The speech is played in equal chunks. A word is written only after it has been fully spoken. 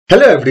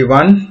Hello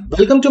everyone,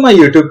 welcome to my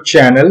YouTube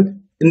channel.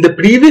 In the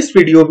previous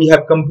video, we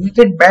have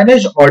completed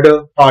manage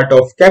order part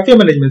of cafe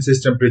management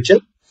system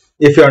project.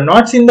 If you are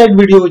not seen that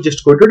video,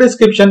 just go to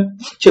description,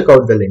 check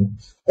out the link.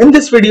 In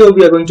this video,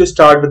 we are going to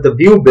start with the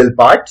view bill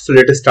part. So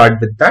let us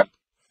start with that.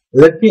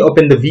 Let me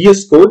open the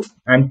VS Code,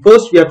 and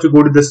first we have to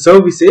go to the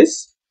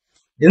services.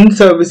 In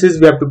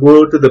services, we have to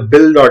go to the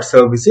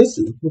bill.services.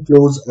 Let me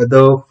close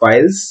other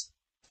files.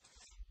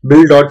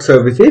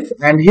 Bill.services,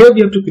 and here we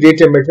have to create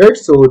a method.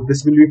 So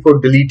this will be for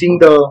deleting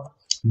the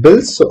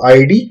bills. So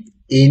id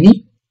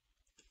any,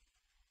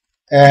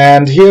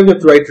 and here we have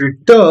to write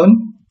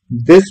return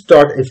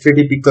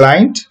this.http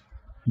client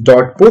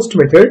dot post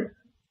method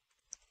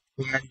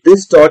and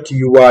this dot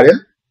url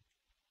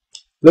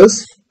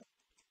plus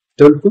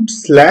 /bill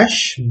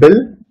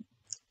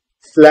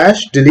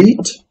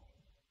 /delete,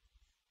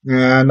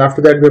 and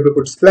after that we have to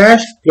put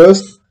slash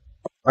plus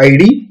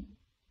id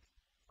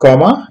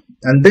comma,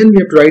 and then we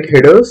have to write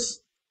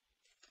headers,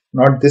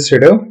 not this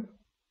header,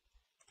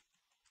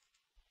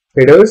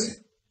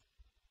 headers.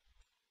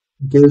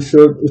 Okay,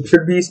 so it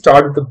should be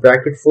start with the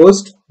bracket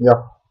first,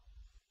 yeah,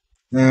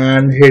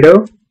 and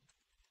header,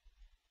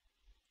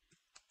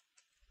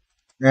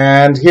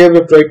 and here we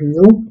have to write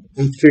new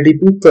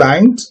HTTP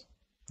client,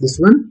 this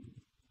one,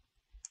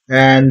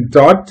 and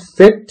dot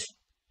set,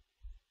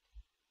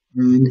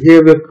 and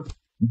here we have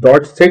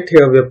dot set,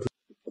 here we have to,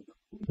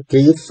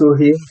 okay, so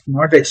here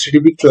not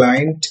HTTP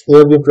client,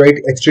 here we write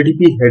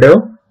HTTP header,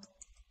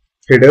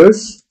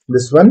 headers,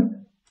 this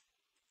one,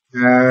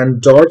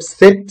 and dot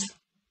set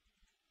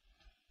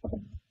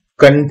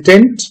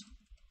content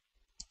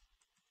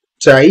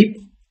type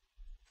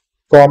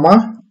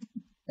comma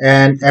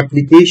and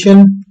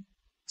application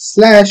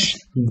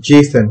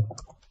 /JSON,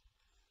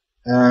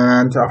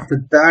 and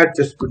after that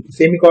just put the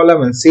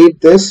semicolon and save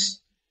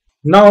this.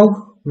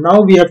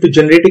 Now we have to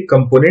generate a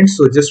component,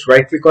 so just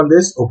right click on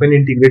this, open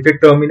integrated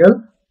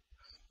terminal,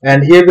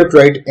 and here we have to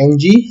write ng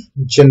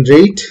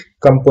generate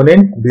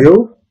component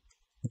view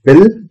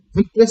bill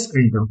and press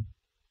enter,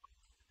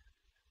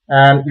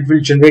 and it will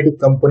generate a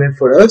component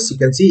for us. You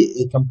can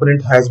see a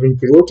component has been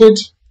created.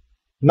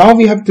 Now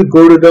we have to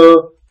go to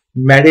the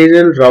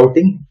material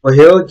routing. Over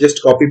here,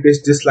 just copy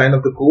paste this line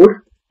of the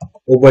code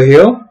over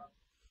here,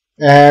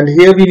 and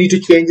here we need to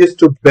change this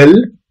to bill.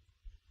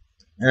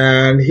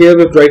 And here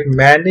we write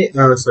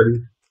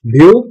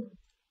view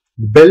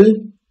bill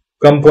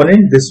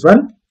component, this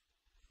one,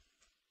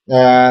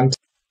 and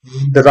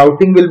the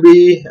routing will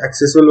be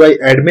accessible by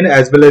admin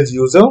as well as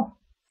user.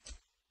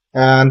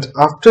 And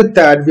after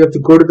that we have to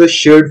go to the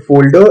shared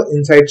folder.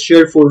 Inside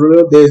shared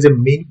folder there is a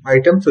main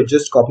item, so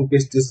just copy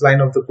paste this line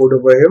of the code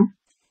over here,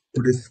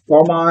 put this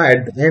comma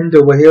at the end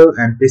over here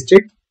and paste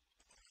it,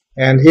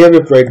 and here we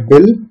write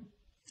bill,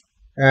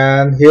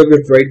 and here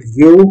we write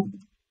view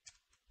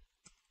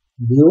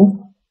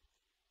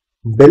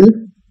bill,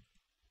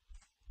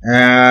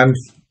 and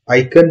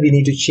icon we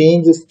need to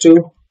change this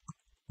to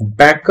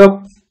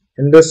backup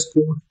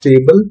underscore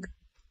table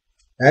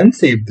and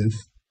save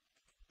this.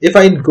 If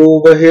I go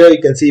over here, you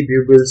can see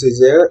view bills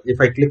is here. If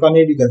I click on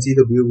it, you can see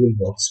the view bill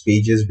box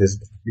page is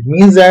visible. It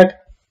means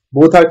that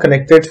both are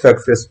connected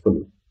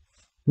successfully.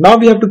 Now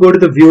we have to go to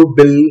the view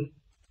bill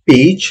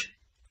page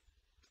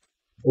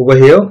over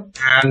here,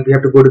 and we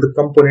have to go to the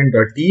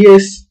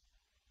component.ts,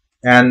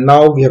 and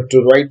now we have to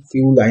write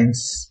few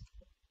lines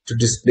to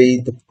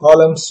display the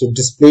columns. So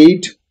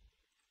displayed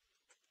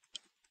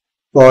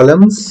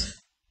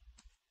columns,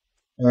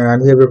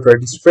 and here we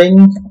write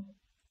string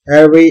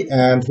array,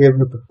 and here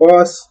we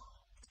pass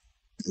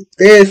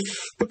this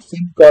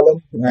same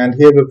column, and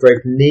here we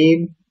write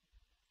name,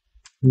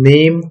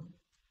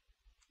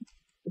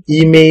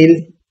 email,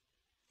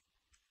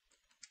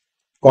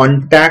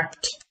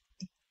 contact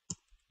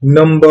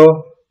number,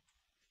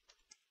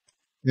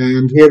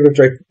 and here we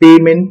write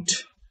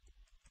payment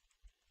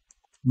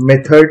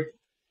method,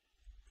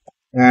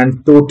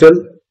 and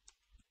total,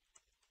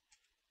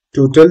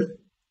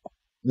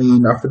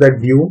 and after that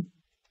view,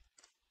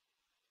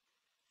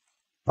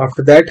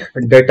 after that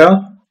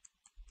data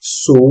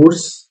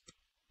source.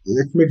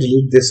 Let me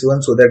delete this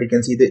one so that you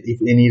can see that if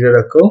any error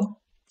occur.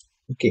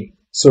 Okay,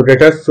 so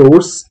data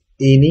source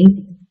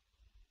any,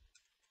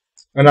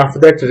 and after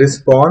that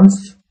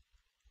response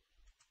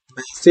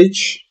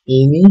message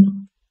any,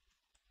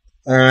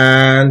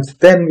 and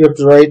then we have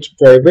to write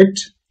private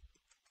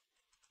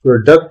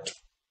product.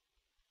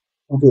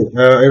 Okay,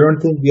 I don't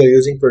think we are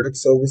using product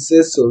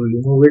services, so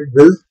remove it.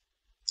 Bill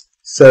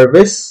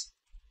service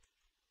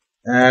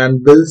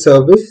and bill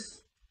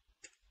service,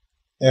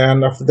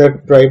 and after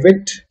that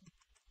private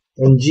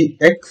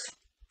ngx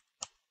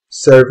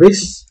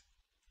service,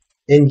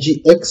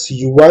 ngx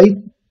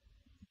ui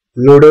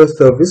loader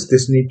service,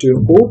 this need to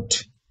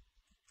import,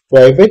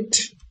 private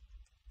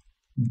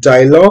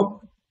dialog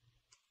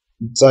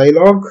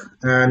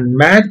and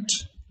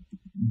mat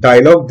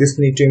dialog, this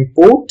need to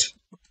import,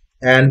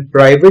 and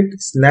private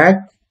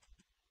snack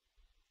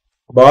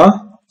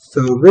bar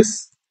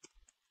service,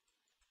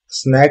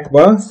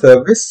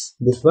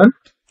 this one.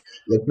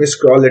 Let me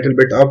scroll a little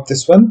bit up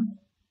this one,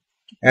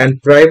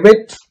 and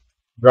private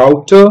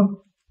router,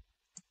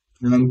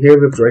 and here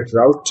we write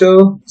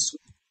router,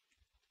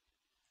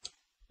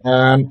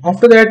 and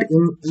after that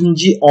in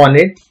ng on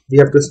it we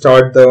have to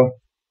start the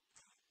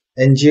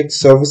ngx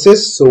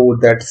services, so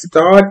that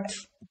start,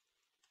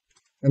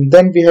 and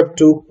then we have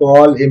to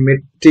call a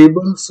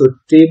table, so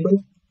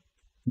table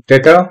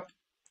data.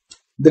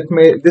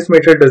 This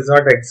method does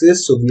not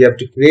exist, so we have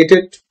to create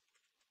it.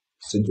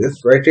 So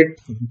just write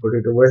it, put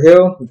it over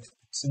here,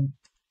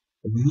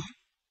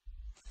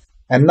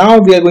 and now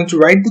we are going to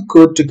write the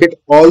code to get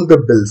all the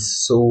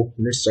bills. So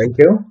let's write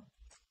here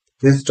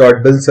this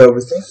dot bill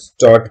services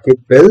dot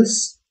get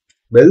bills,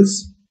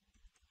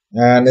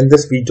 and in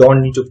this we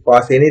don't need to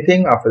pass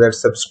anything. After that,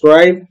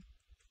 subscribe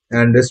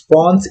and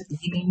response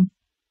evening.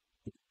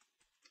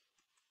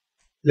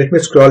 Let me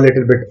scroll a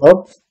little bit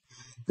up.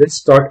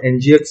 This dot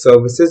ngx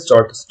services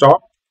dot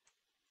stop,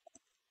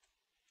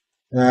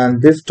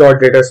 and this dot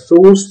data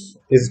source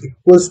is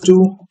equals to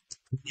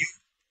new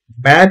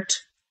mat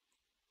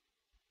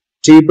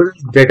table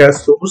data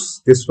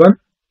source, this one,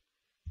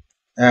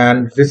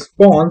 and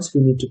response we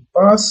need to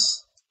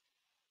pass,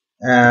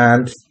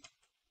 and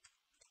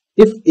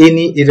if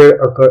any error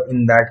occur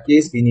in that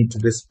case we need to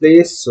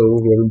display, so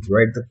we are going to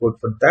write the code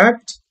for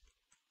that.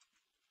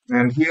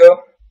 And here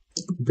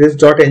this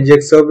dot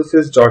ngx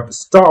services dot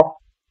stop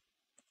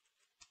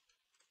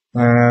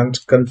and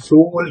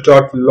console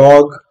dot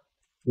log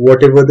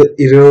whatever the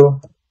error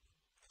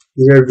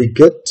we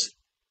get,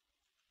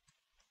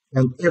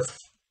 and if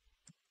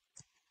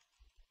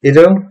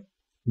error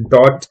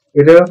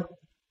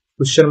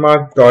question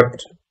mark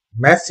dot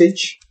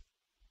message,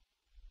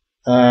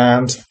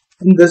 and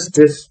in this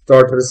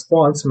dot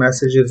response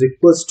message is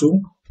equals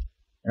to,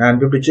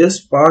 and we will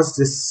just pass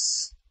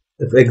this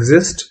if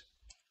exist,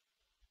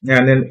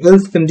 and in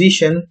else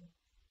condition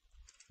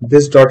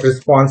this dot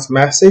response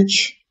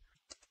message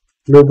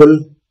global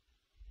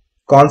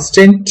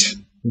constant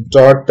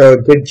dot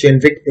get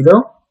generic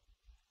error,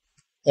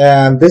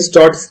 and this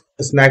dot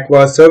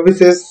snackbar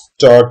services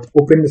dot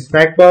open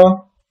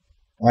snackbar,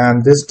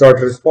 and this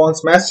dot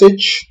response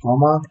message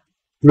comma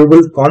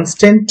global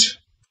constant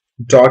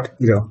dot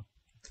error,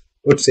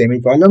 put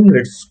semicolon.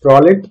 Let's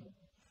scroll it.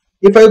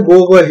 If I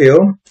go over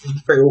here,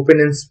 if I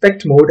open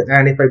inspect mode,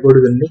 and if I go to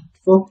the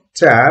network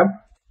tab,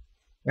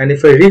 and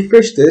if I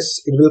refresh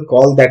this, it will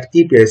call that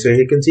API. So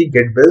you can see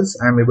get bills.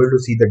 I am able to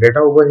see the data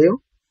over here.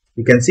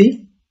 You can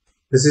see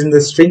this is in the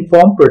string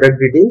form product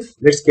details.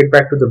 Let's get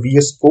back to the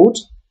VS Code.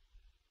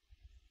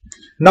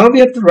 Now we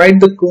have to write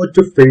the code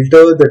to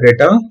filter the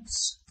data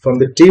from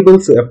the table.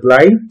 So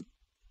apply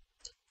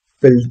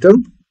filter,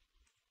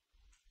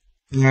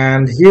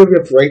 and here we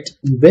have to write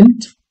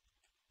event,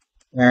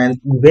 and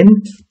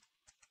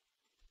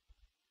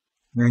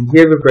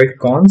here we write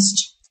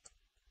const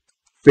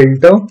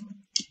filter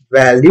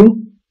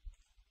value,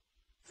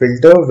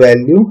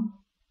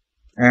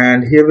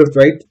 and here we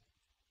write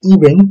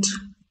event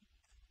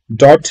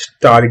dot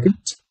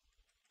target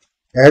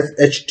as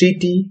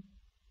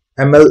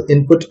HTML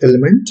input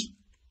element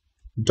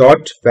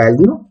dot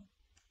value,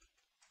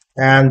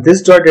 and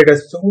this dot data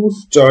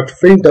source dot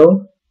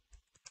filter,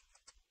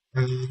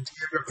 and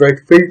here we write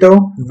filter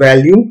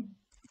value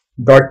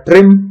dot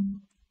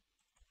trim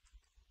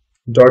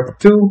dot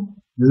to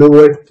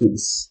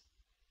lowercase,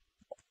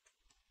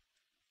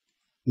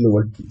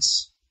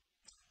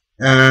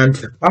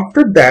 and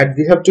after that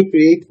we have to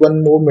create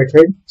one more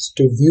method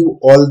to view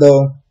all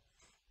the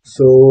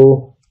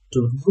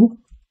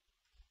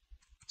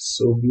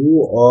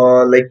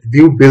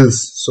view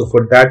bills. So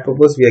for that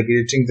purpose we are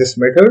creating this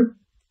method,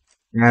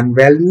 and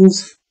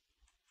values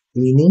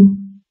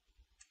meaning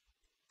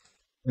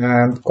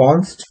and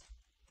const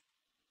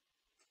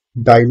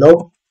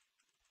dialog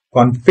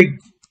config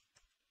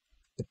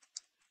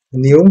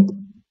new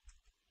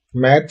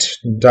mat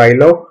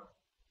dialog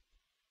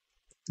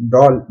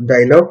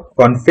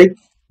config,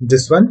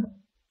 this one,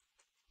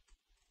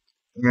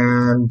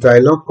 and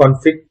dialog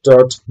config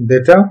dot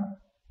data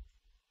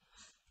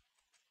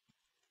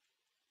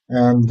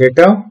and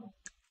data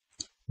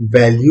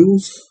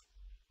values,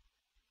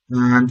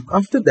 and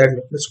after that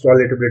let me scroll a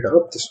little bit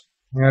up this,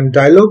 and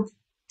dialog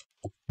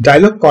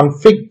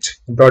config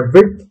dot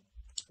width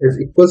is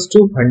equals to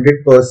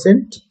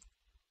 100%.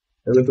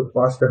 I'm going to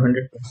pass the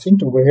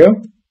 100% over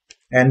here,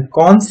 and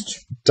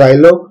const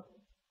dialog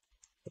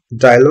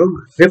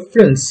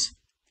reference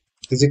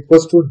is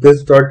equals to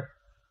this dot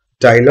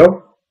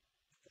dialog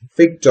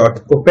config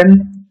dot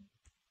open,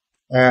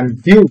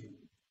 and view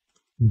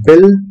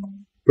bill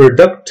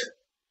products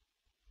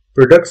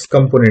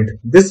component.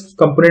 This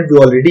component we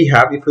already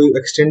have. If you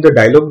extend the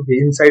dialog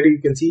inside, you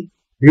can see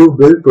view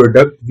bill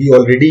product we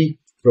already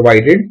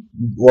created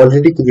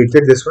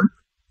this one,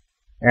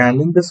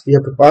 and in this we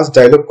have to pass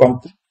dialog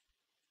config,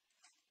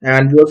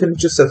 and we also need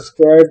to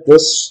subscribe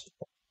this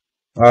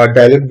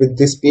dialog with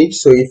this page.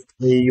 So if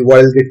the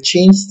URL get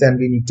changed, then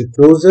we need to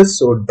close this.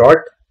 So dot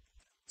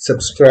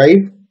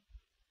subscribe,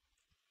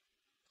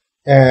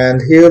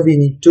 and here we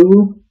need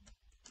to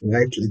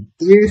write like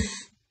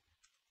this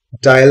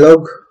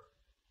dialog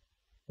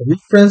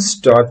reference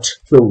dot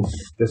close,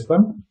 this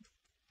one,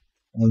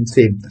 and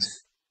save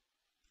this.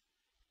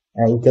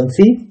 And you can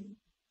see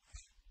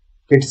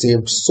it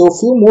saved. So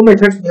few more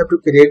methods we have to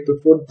create.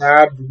 Before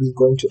that, we will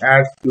going to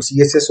add few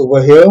CSS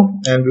over here,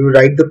 and we will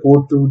write the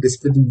code to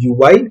display the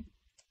UI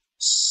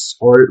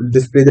or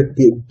display the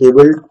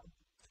table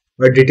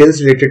or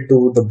details related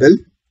to the bill.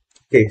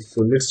 Okay,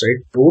 so let's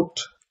write port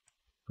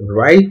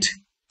write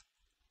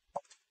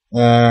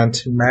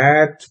and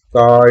mat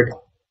card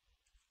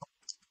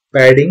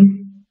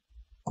padding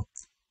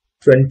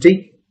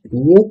 20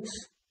 px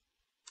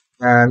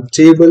and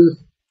table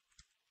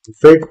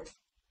width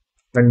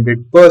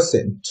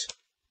 100%.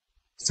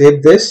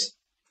 Save this.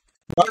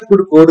 Now I'm going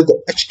to go to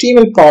the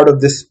HTML part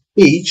of this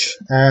page,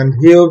 and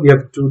here we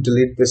have to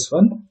delete this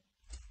one.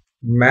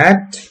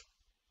 Mat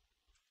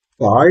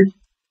card.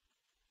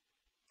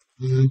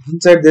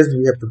 Inside this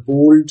we have to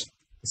bold,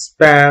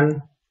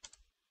 span,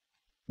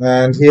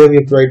 and here we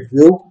have to write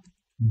view,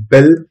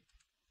 bill,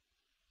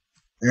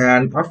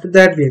 and after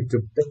that we have to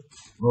pick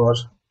or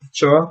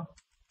picture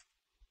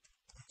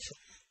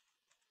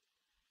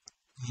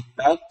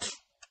mat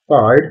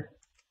card.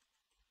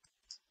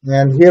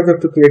 And here we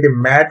have to create a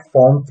mat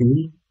form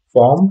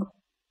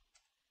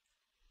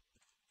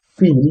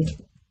field,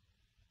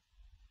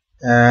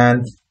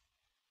 and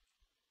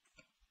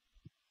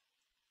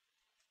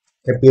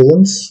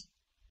appearance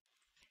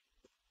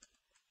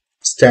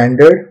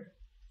standard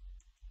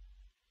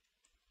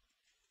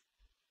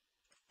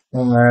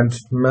and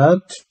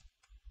mat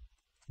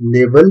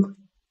label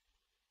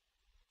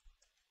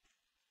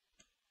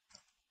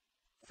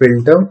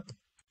filter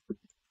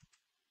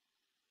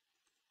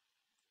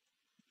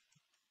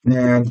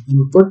and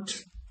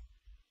input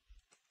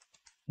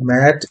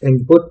mat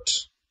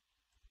input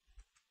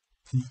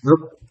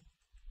up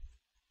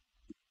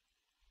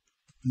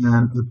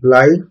and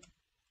apply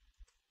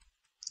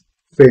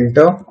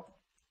filter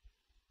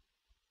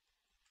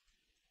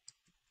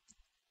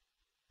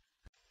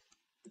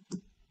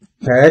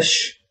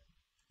hash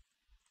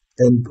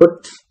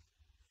input.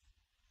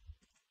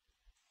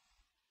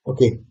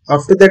 Okay,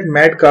 after that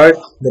mat card,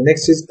 the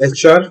next is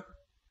HR.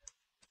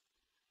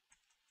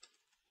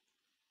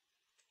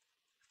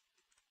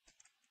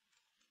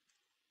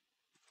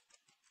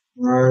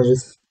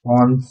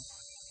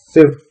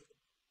 Responsive,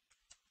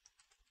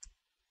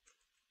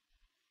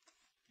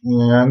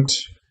 and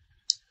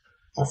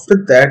after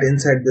that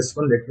inside this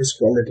one, let me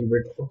scroll a little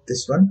bit of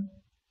this one,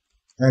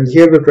 and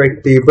here we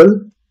write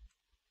table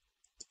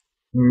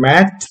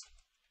mat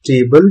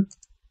table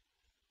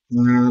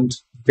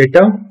and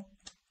data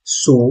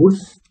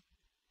source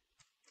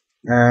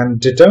and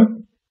data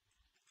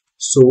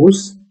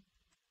source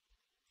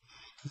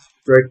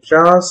write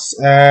class,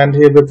 and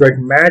here we write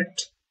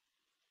mat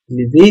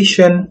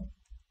elevation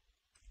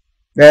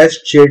dash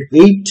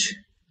z8.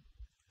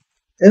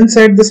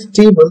 Inside this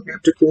table we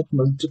have to create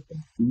multiple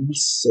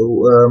fields, so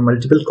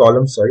multiple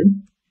columns,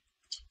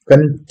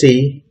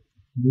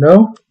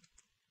 container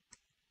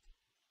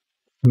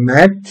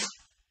mat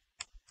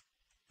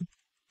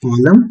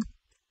column,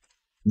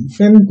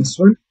 and this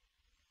one,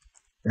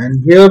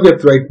 and here we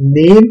have to write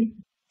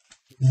name,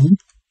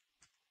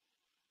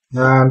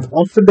 and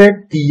after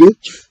that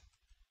th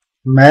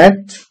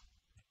mat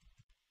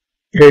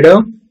header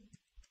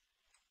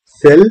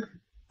cell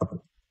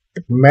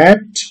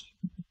mat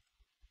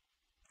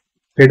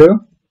header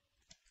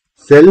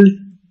cell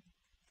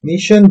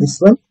nation, this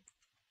one,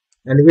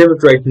 and we have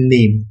to write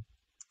name,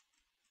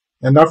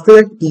 and after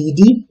that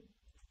td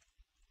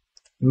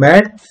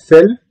mat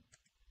cell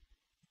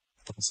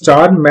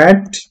star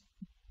mat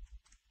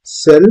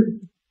cell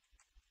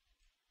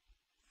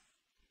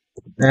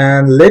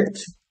and let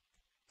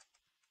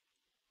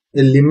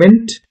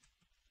element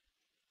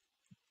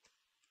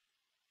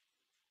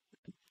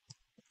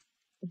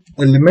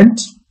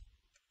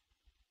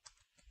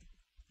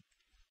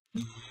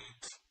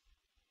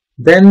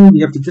then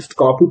we have to just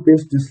copy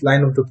paste this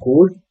line of the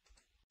code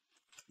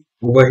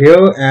over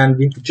here, and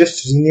we have to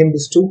just rename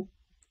this to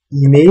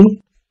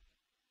email,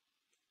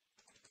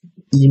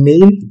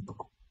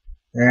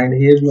 and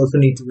here we also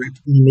need to write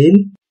email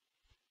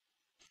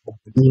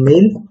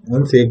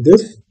and save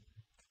this.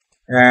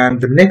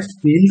 And the next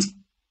field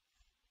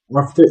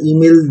after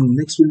email,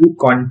 next will be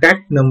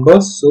contact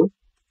number, so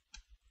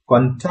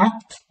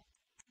contact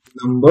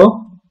number,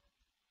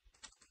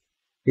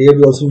 here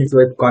we also need to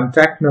write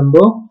contact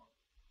number,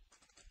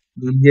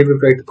 then here we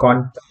write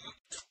contact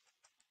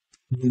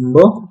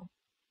number.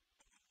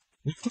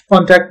 After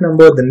contact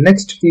number, the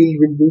next field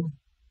will be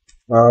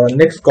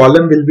next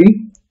column will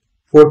be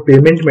for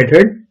payment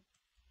method,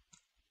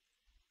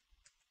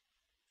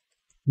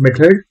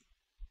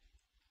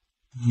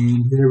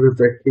 and here we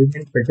write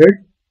payment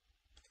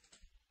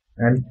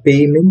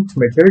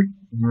method,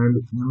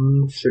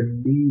 and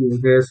should be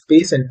here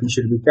space and p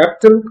should be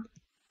capital.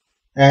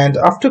 And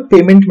after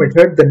payment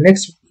method, the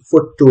next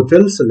for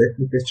total, so let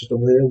me paste it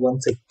over here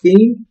once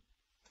again,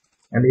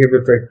 and here we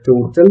write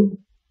total,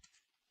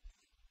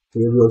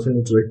 here we also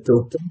need to write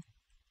total,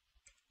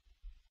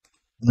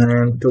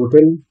 and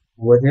total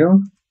over here.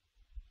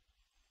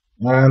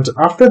 And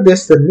after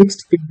this, the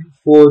next field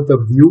for the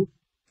view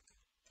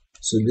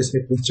So just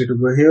let me paste it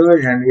over here,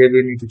 and here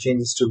we need to change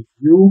this to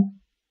view,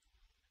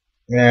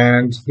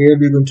 and here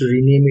we're going to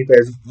rename it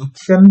as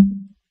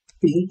option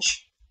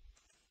page,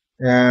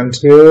 and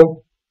here,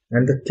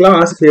 and the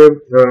class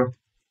here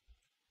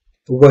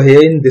over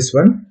here in this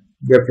one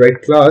we have to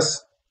write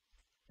class,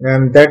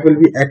 and that will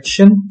be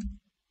action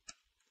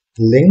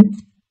link.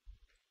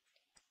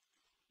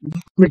 Let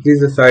me increase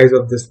the size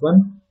of this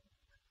one,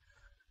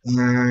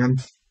 and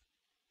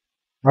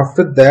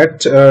after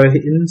that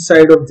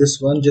inside of this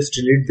one just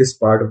delete this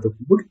part of the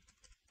code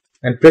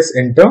and press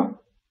enter,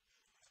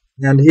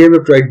 and here we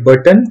have to write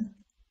button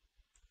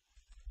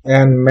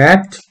and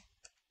mat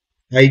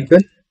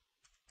icon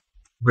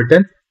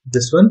button,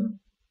 this one,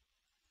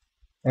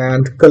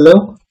 and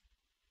color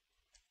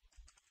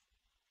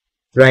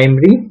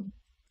primary,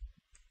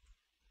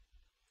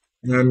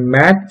 and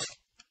mat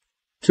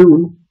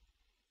tool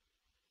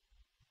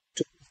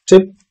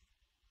tip,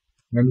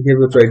 and here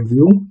we have to write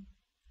view,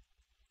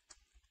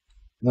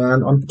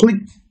 and on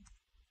click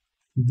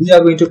we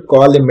are going to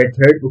call a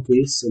method.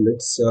 Okay, so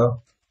let's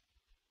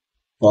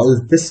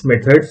call this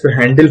method. So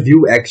handle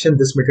view action,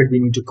 this method we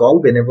need to call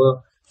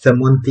whenever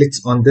someone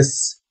clicks on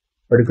this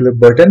particular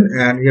button,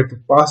 and we have to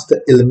pass the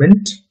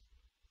element,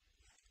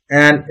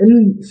 and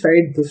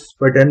inside this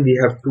button we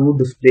have to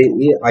display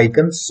a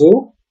icon.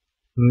 So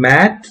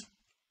mat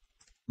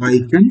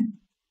icon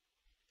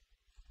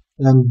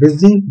and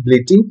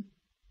visibility,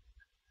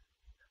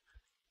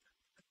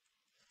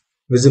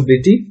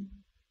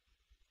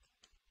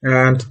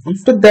 and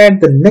after that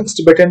the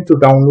next button to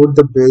download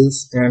the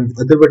bills, and the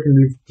other button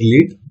will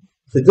delete.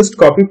 So just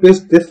copy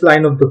paste this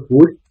line of the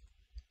code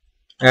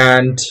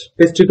and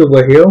paste it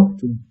over here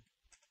two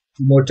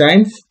more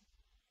times,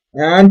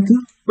 and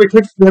two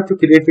methods we have to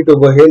create it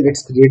over here.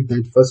 Let's create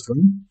that first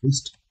one.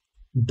 Just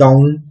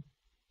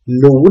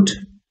download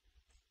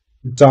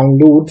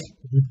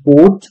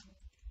report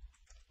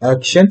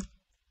action,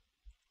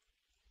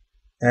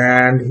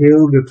 and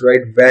here we have to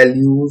write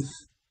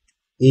values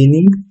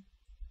any,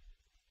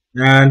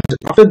 and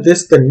after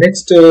this the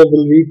next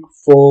will be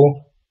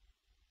for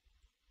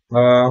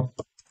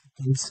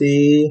let's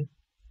say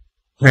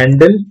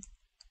handle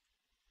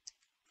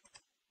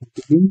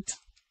delete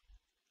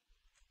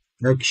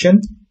action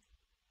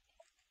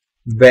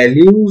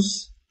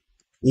values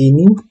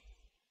any,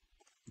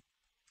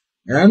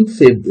 and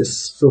save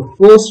this. So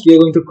first we are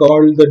going to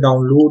call the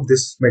download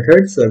this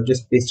method, so I've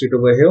just pasted it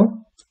over here,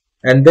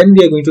 and then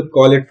we are going to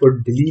call it for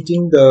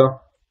deleting the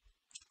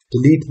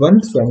delete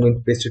one, so I'm going to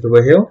paste it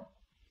over here.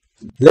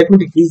 Let me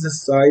decrease the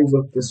size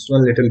of this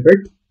one a little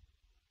bit,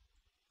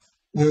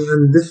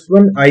 and this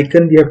one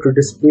icon we have to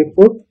display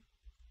for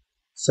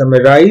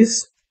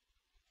summarize,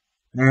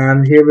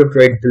 and here we have to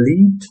write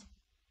delete,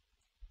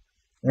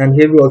 and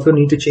here we also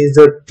need to change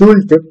the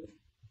tooltip,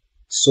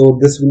 so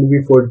this will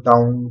be for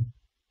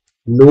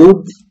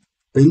download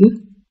bill,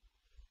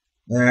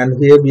 and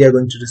here we are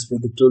going to display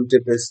the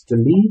tooltip as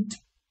delete,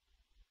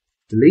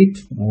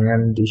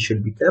 and it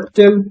should be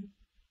capital.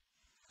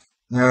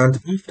 And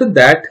after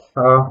that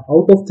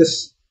out of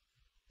this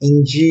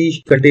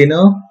ng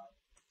container,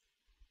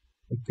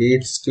 okay,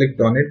 it's clicked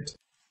on it,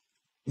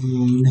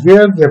 and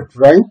here we have to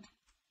write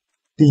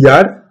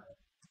tr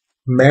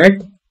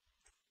mat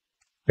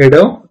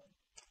header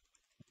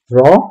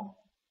raw,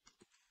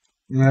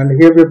 and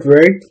here we have to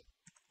write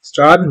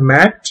star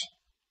mat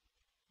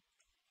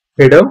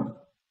header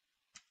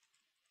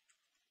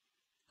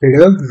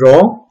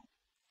raw,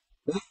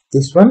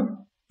 this one,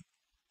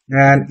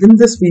 and in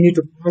this we need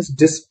to pass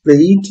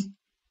displayed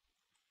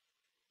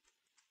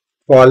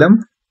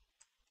column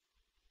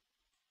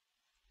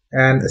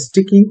and a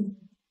sticky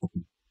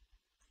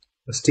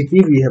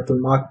we have to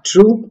mark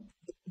true,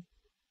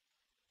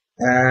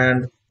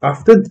 and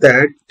after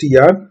that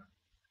tr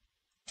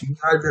we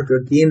have to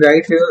again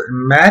write here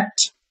mat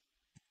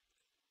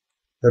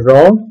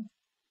raw,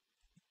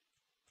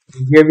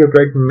 and here we have to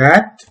write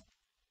mat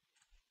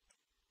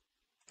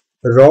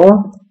raw,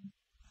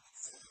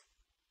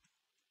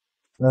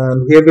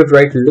 and here we have to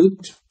write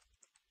lit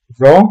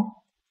raw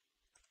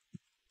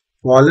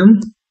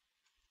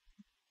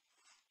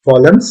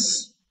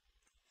columns,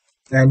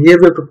 and here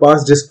we have to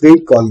pass display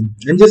column,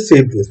 and just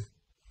save this.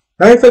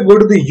 Now if I go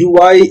to the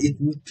UI, it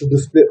needs to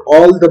display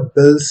all the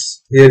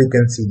bills. Here you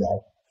can see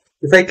that.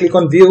 If I click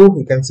on view,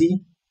 you can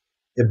see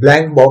a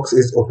blank box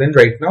is open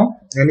right now,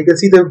 and you can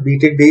see the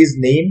btech days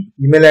name,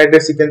 email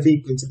address, you can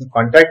see the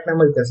contact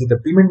number, you can see the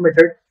payment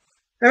method,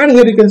 and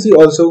here you can see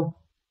also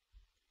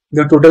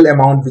the total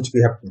amount which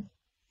we have to.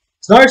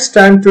 So now it's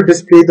time to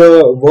display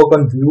the work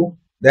on view.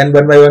 Then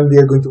one by one we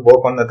are going to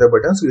work on other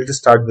buttons. So we'll just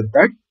start with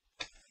that.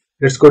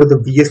 Let's go to the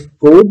VS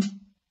Code,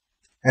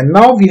 and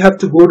now we have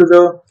to go to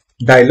the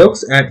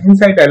dialogs, and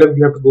inside dialog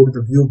we have to go to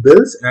the view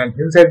bills, and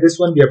inside this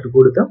one we have to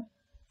go to the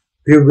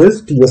view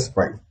bills TS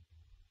file,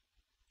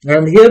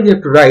 and here we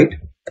have to write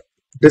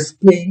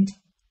display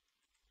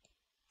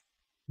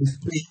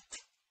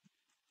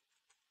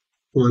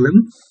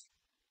columns,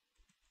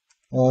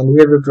 and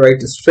here we have to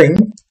write a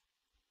string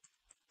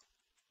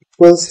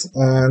equals,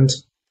 and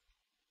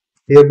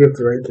here we have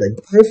to write like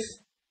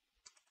this,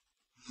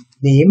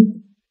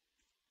 name,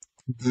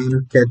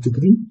 then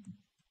category.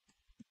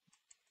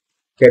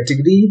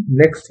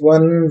 Next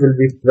one will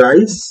be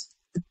price,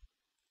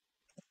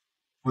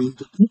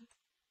 quantity,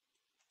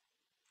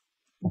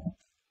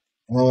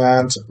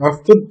 and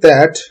after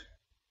that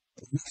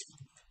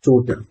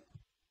total,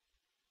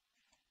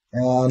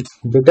 and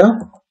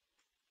data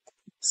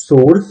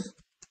source,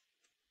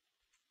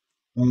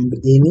 and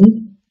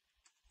any,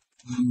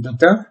 and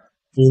data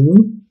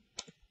any,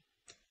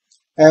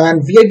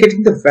 and we are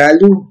getting the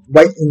value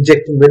by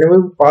injecting.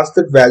 Whenever we pass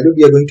that value,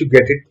 we are going to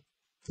get it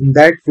in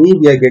that way.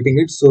 We are getting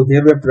it. So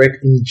here we have to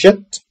write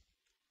inject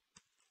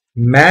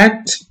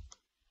mat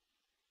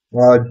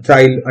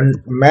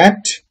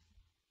mat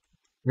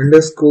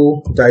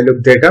underscore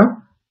dialog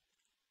data,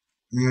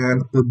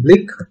 and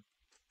public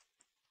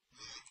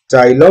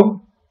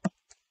dialog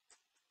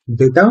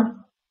data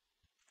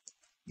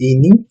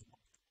any,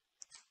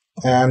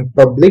 and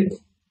public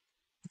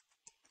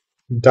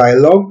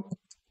dialog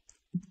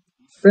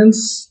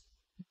reference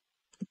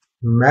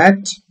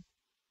mat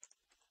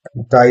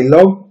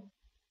dialog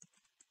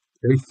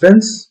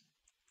reference,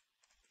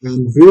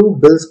 and view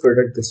bills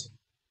product this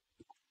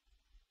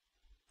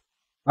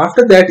one.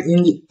 After that,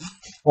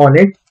 on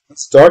it,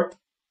 this dot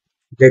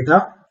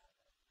data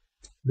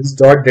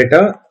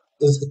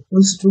is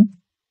equals to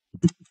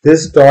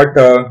this dot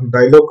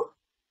dialog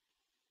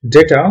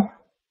data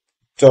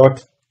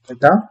dot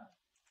data,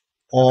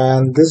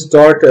 and this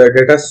dot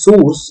data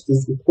source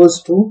is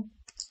equals to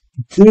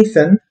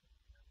JSON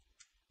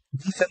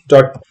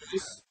dot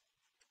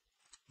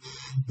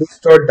this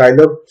dot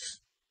dialog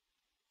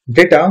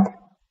data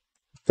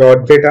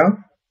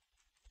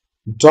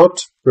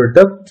dot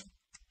product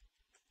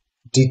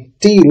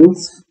detail.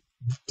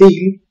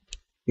 We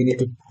need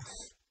to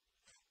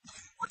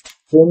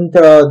print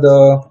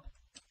the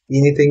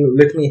anything.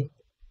 Let me,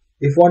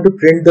 if you want to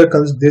print the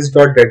this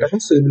dot data,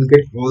 so you will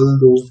get all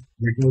those.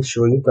 Let me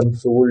show you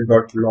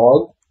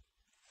console.log,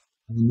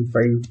 and if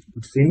I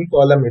put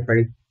semicolon, if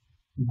I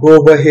go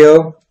over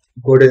here,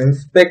 go to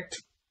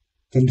inspect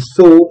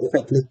console, if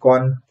I click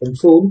on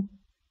console,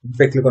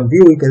 if I click on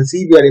view, you can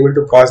see we are able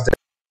to cast that.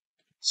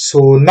 So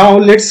now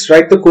let's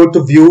write the code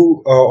to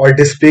view or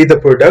display the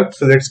product.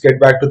 So let's get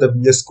back to the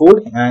VS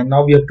Code, and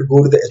now we have to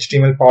go to the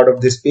HTML part of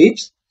this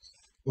page,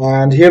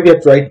 and here we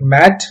have to write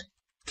mat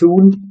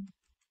tool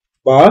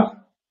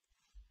bar,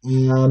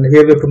 and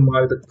here we have to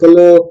mark the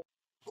color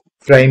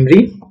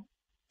primary,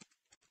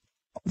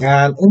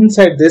 and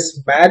inside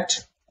this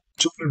mat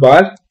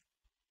toolbar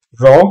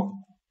raw,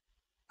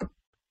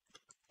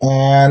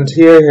 and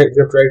here we have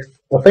to write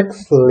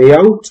effects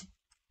layout,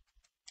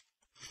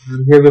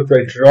 and here we have to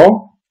write raw,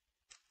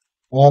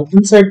 and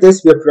inside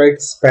this we have to write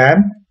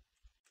span,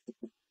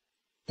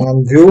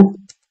 and view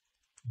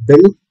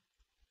bill,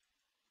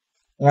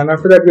 and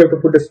after that we have to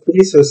put a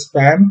space, so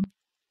span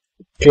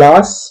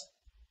class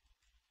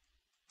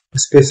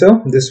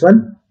spacer, this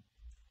one,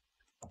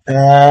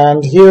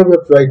 and here we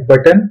have to write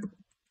button,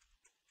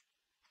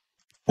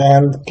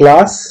 and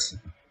class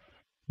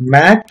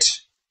mat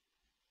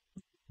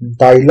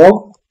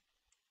dialog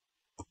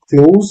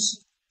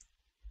close,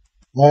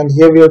 and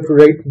here we have to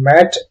write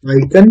mat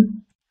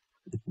icon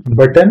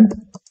button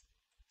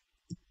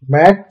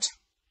mat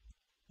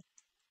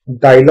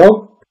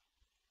dialog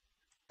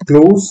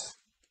close.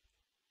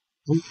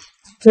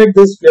 Inside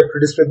this we have to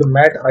display the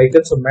mat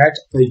icon, so mat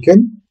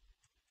icon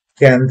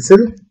cancel.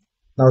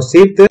 Now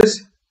save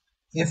this.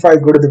 If I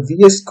go to the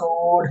VS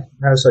Code,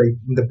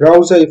 in the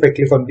browser, if I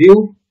click on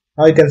view,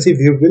 now you can see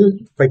view will.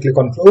 If I click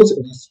on close,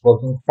 it is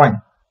working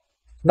fine.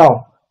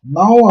 Now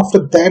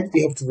after that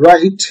we have to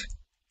write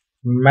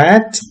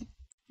mat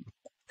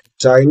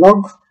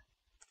dialog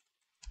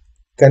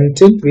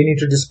content. We need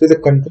to display the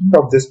content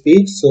of this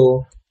page.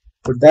 So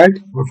for that,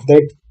 after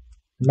that,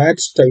 mat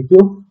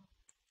typography,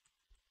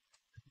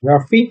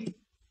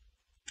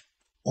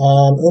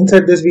 and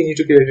inside this we need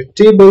to create a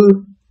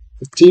table.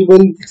 The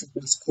table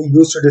is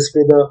used to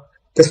display the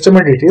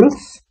customer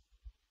details,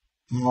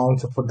 and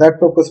so for that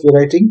purpose we are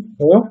writing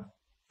here.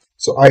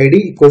 So ID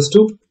equals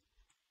to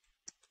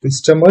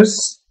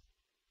customers,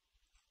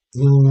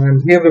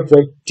 and here we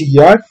write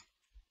tr,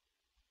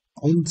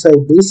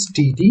 inside this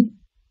td,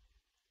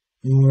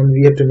 and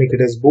we have to make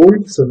it as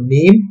bold, so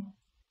name,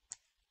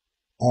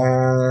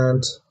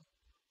 and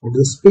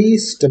the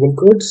space, double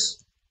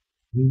quotes,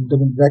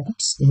 double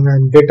brackets,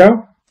 and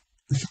data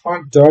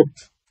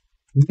dot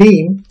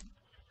name.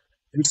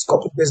 Let's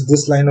copy paste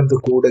this line of the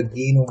code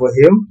again over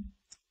here,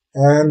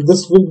 and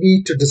this will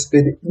be to display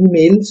the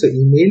email, so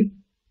email,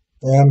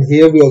 and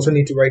here we also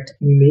need to write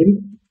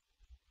email,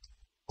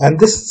 and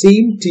this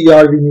same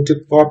tr we need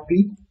to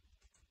copy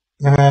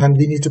and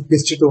we need to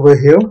paste it over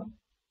here,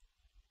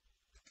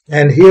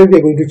 and here we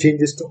are going to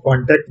change this to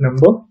contact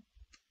number,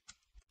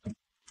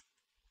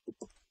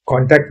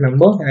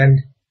 and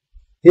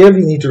here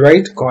we need to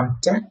write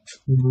contact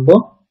number,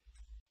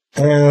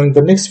 and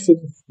the next will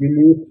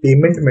be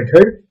payment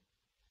method,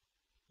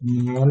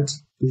 and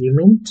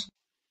payment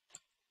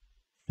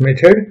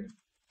method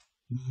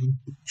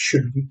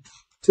should be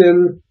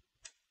till,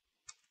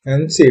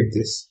 and save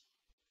this.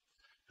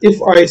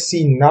 If I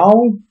see now,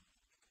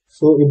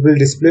 so it will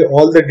display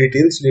all the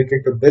details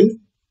related to bill.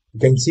 You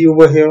can see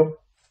over here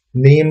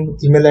name,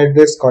 email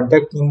address,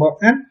 contact number,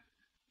 and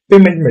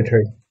payment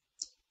method.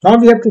 Now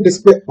we have to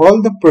display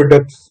all the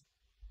products.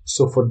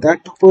 So for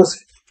that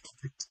purpose,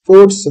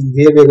 so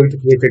here we are going to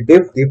create a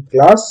div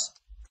class,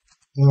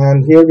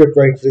 and here we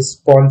write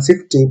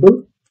responsive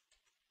table,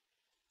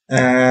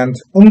 and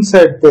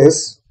inside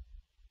this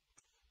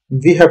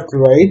we have to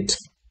write,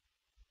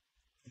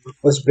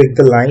 first break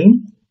the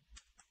line,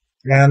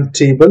 and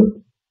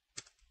table,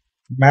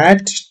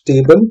 mat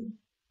table,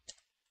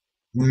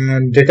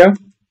 and data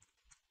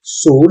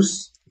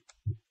source,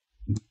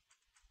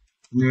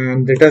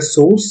 and data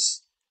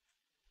source,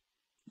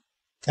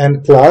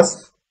 and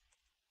class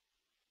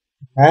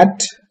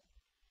mat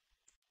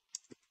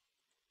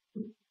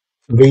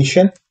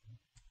ration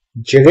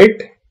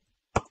Jared,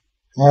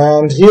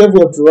 and here we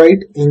have to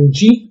write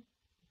ng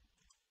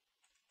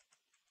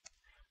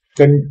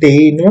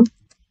container,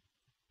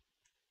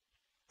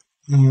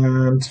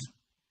 and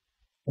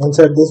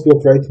inside this we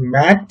have to write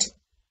mat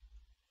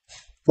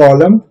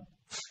column,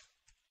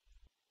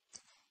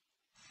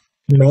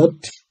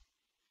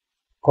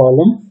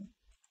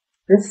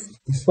 if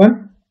this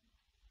one,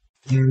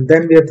 and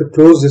then we have to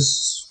close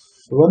this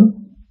one.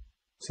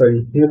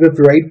 Sorry, here we have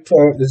to write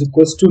is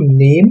equals to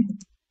name,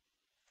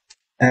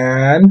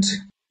 and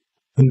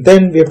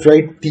then we have to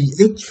write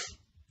ph,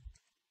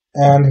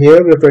 and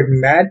here we have to write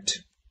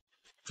mat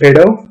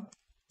header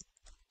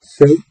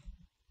cell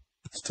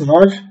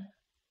star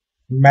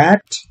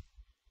mat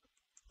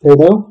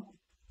header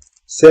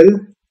cell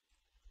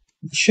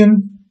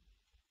mission,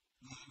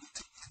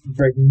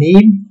 write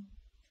name.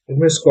 Let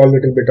me scroll a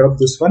little bit up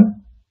this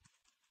one,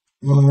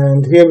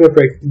 and here we have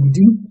to write ed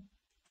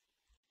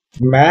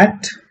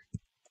mat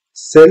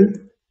cell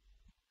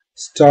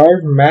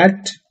star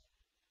mat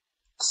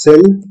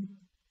cell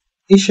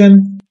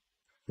mission,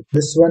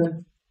 this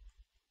one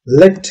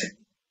let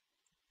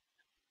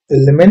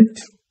element,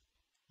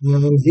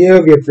 and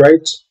here we have to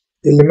write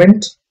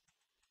element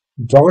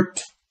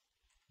dot,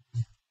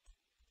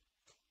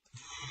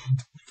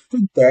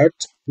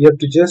 that we have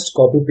to just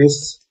copy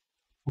paste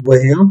over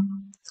here,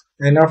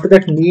 and after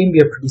that name we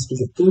have to display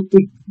the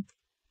category.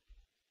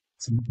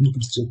 So we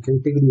can say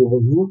category over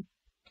here,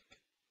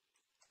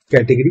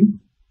 category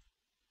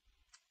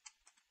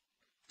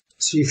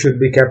C should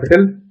be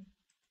capital,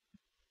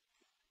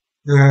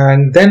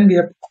 and then we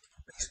have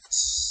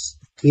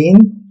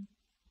again,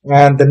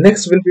 and the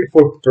next will be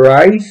for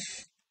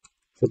price,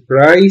 so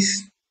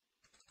price,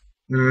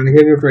 and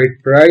here we have to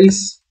write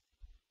price,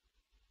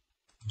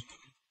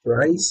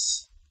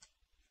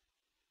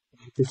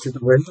 this is the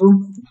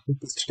value,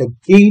 this is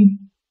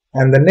again,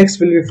 and the next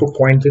will be for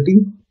quantity,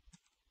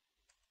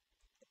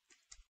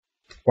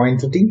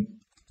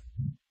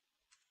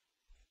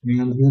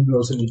 and here we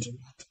also need to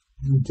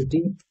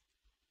quantity,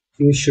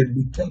 here should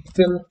be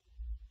capital.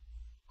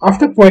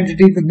 After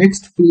quantity, the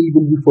next field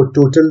will be for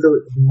total,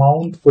 the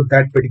amount for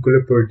that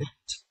particular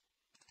product.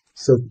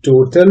 So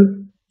total,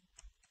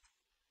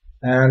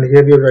 and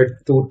here we write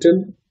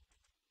total.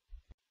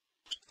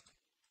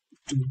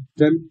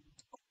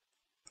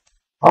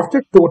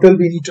 After total,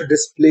 we need to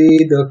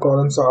display the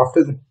columns. So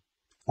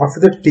after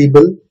the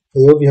table,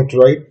 here we have to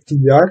write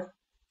tr,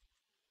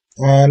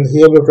 and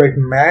here we write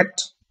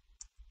mat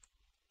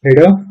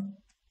header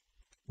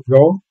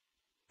raw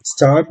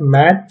star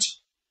mat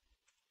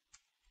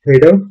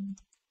header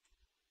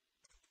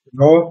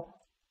raw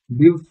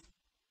view,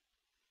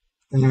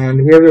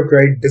 and here we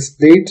write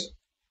displayed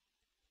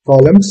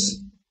columns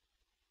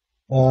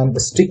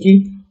and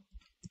sticky,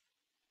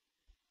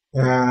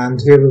 and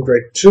here we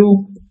write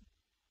true.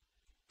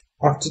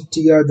 After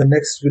tr, the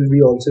next will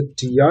be also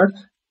tr,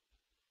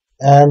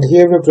 and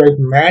here we write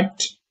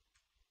mat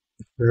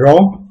raw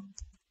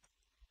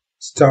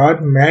star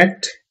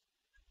mat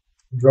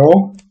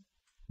raw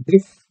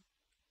diff,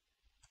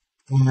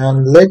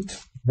 and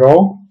let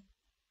raw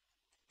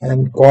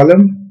and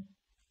column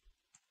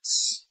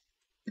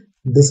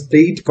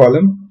displayed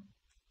column,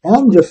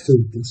 and just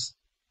save this.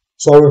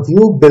 So our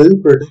view bill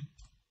product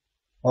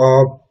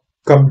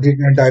complete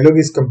and dialog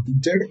is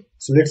completed.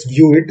 So let's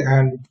view it,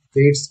 and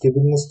it's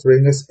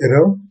throwing us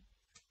error.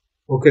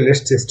 Okay,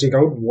 let's test it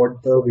out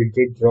what we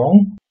did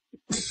wrong.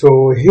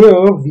 So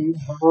here we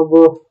have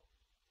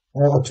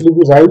actually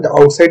we write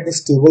outside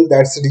this table,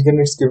 that's the reason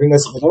it's giving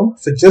us error.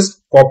 So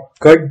just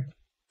cut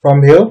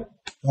from here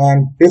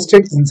and paste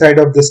it inside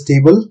of this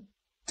table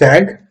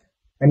tag,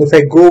 and if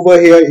I go over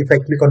here, if I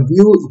click on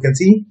view, you can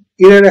see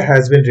error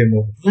has been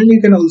removed, and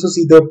you can also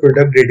see the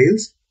product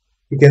details.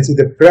 You can see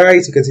the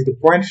price, you can see the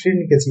quantity,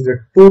 you can see the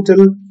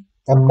total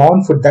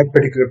amount for that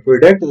particular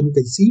product, and you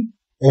can see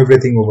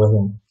everything over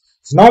here.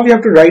 So now we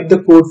have to write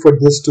the code for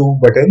these two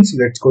buttons.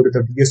 Let's go to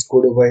the VS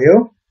Code over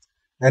here,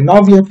 and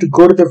now we have to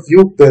go to the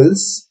view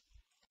bills.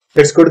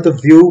 Let's go to the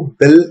view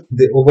bill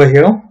over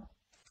here,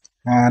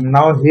 and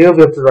now here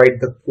we have to write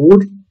the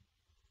code.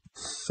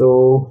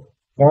 So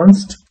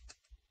const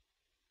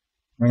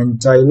and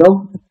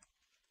dialog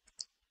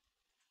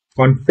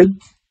config,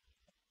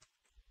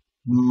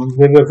 here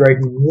we have to write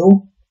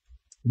new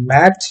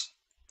mat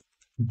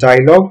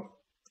dialog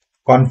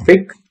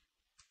config,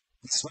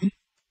 this one,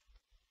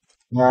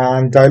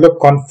 and dialog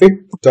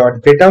config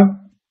dot data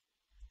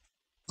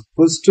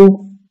equals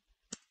to,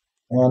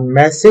 and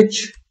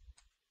message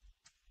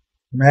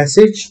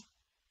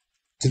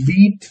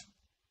delete,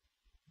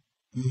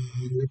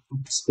 let's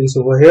put space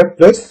over here,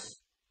 plus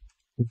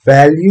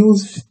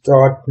values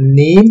dot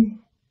name,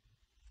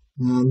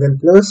 and then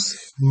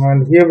plus,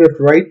 and here we have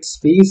to write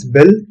space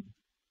bill,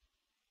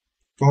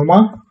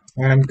 comma,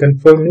 and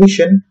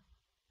confirmation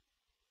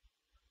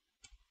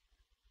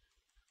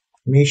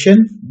and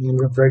we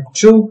have to write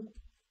true,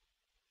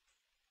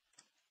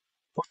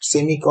 put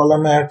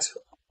semicolon at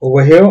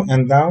over here,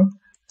 and now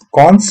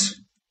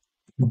const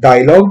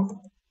dialog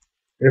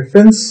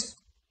reference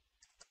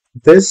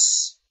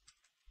this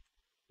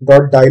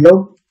dot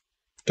dialog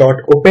dot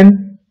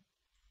open,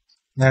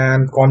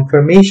 and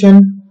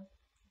confirmation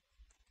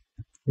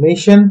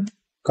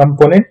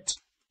component,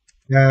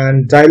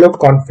 and dialog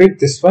config,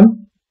 this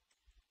one,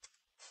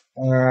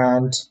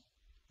 and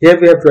here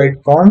we have to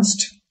write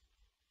const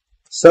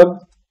sub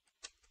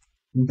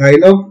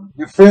dialog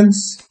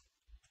reference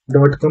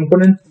dot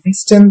component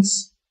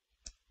instance,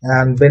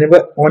 and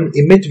whenever on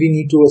image we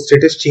need to a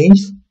status change,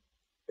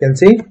 you can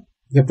say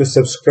you have to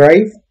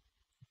subscribe,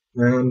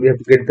 and we have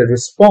to get the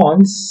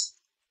response,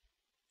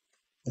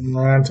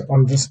 and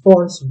on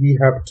response we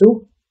have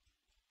to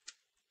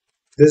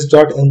this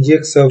dot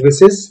ngx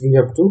services we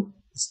have to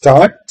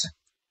start,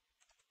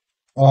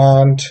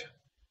 and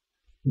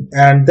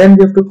then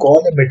we have to call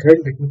a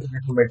method. Let me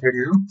create a method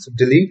here. So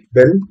delete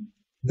bill,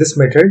 this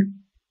method,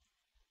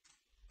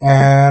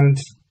 and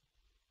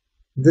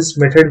this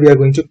method we are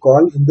going to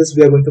call. In this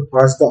we are going to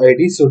pass the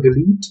id, so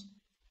delete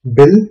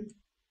bill,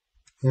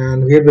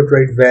 and here we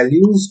write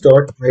values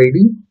dot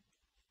id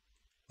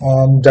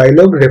and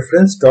dialog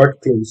reference dot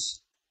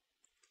close,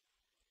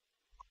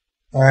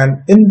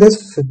 and in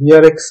this we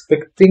are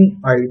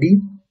expecting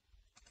id,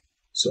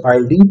 so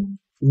id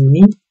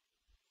me,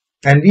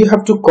 and we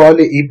have to call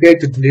a API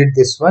to delete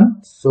this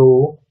one.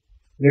 So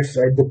let's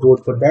write the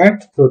code for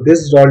that. So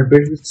this dot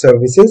build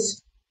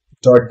services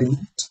dot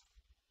delete,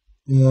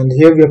 and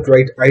here we have to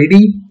write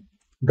id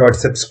dot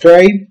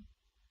subscribe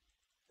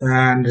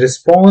and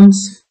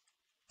response,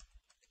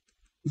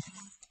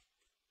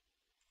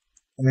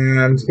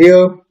 and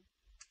here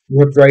we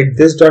have to write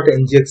this dot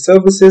ngx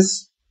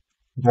services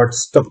dot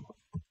stop,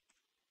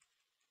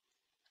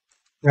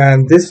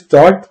 and this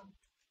dot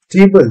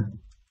table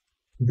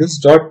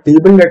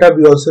data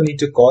we also need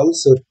to call.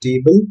 So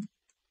table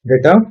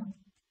data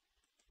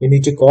we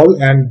need to call,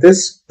 and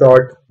this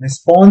dot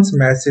response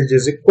message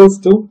is equals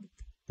to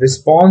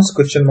response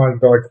question mark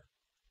dot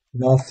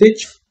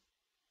message,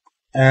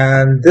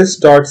 and this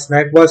dot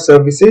snack bar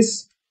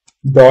services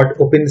dot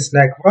open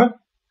snack bar,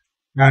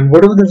 and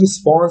whatever the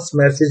response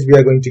message we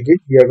are going to get,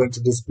 we are going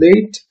to display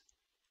it,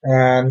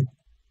 and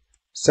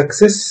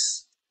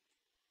success,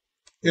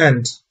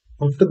 and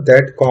after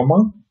that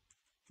comma,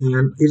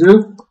 and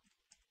error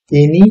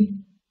any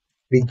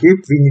we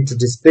need to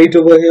display it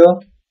over here.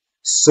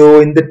 So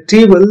in the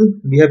table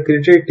we have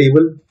created a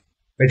table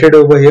method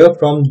over here.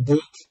 From this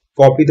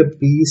copy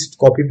paste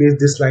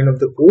this line of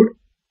the code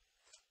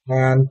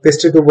and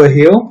paste it over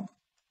here,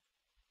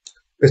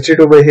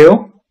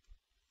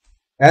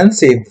 and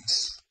save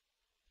this.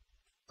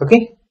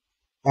 Okay,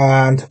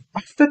 and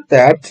after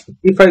that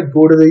if I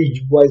go to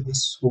the UI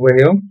this over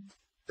here,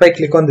 if I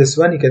click on this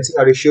one, you can see,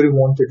 are you sure you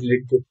want to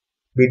delete the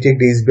btech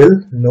days bill?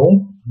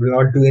 No, will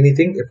not do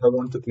anything. If I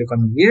want to click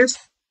on yes,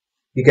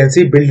 you can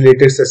see bill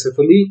deleted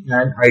successfully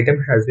and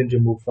item has been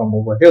removed from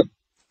over here.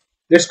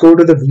 Let's go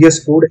to the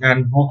VS Code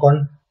and work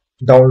on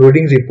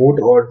downloading report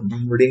or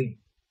downloading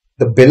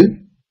the bill.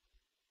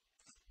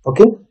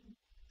 Okay,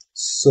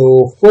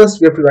 so first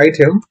we have to write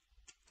here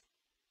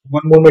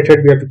one more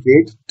method we have to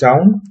create,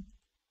 download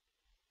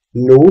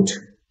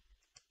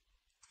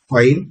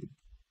file,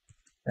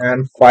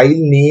 and file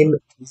name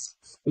is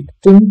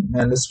victim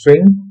and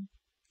string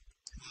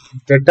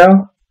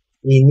data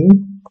any.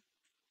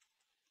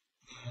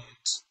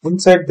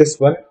 Inside this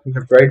one we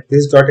have to write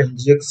this dot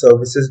ngx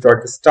services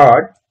dot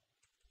start,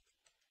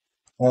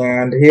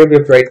 and here we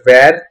have to write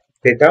var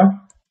data,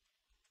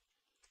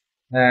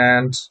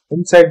 and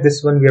inside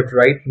this one we have to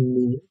write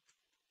name,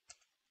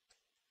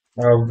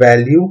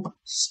 value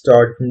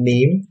dot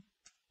name,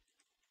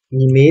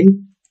 email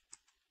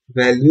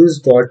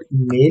values dot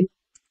email,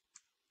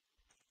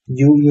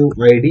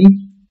 uuid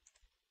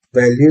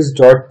values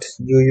dot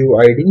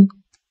uuid,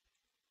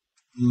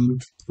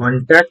 and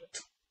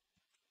contact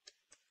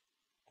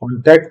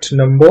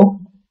number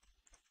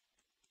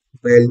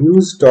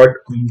values dot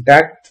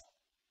contact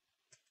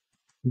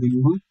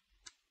number,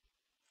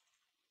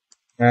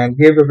 and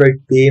here we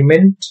write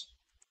payment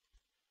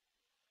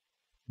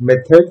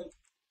method,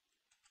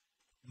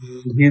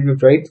 and here we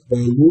write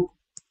value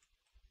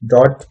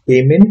dot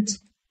payment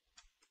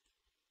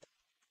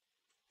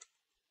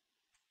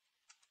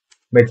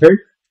method,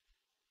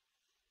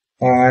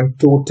 and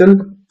total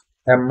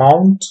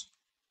amount,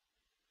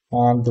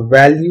 and the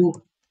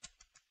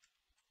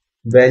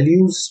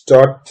values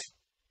dot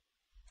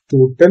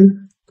total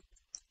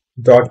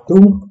dot to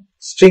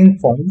string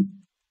form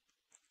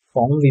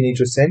we need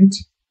to send,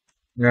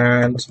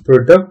 and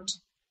product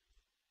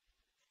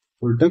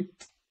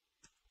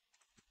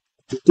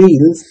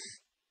details,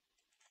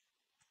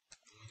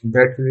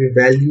 that will be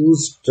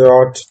values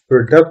dot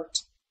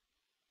product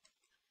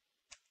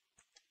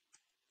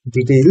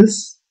detail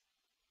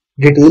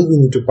we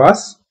need to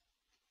pass,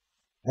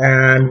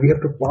 and we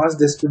have to pass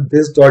this to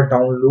this dot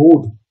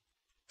download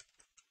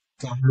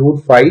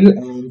file,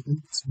 and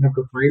we have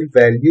to file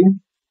value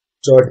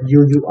dot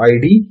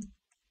uuid,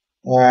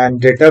 and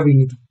data we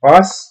need to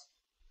pass,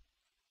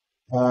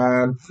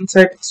 and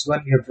inside this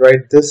one we have to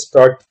write this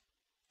dot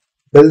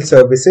build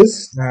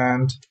services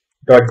and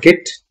dot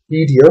get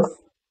pdf,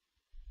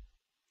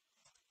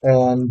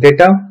 and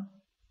data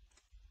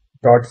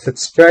dot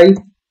subscribe,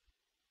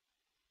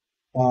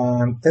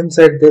 and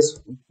inside this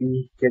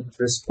we get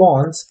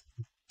response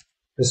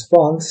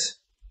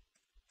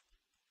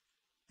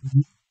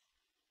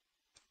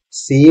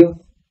save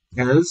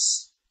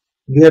as.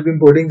 We have been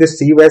putting the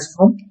save as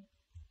from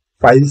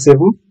file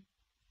saver,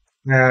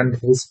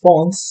 and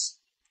response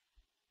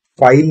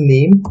file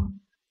name,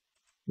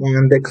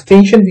 and the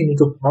extension we need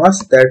to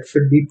pass, that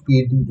should be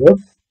pdf,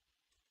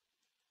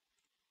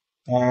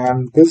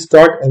 and this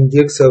dot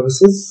ngx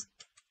services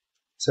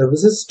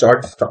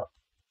dot start.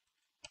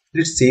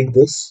 Let's save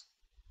this.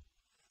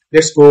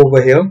 Let's go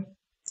over here.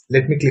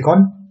 Let me click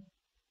on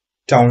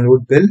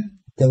download bill.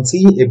 You can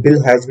see a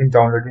bill has been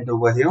downloaded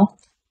over here.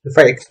 If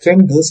I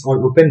extend this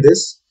or open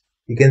this,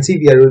 you can see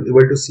we are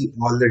able to see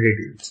all the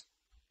details.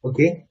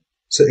 Okay,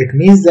 so it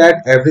means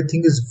that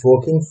everything is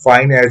working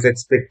fine as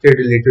expected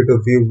related to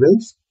view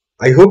bills.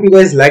 I hope you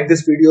guys like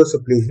this video, so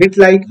please hit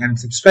like and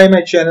subscribe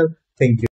my channel. Thank you.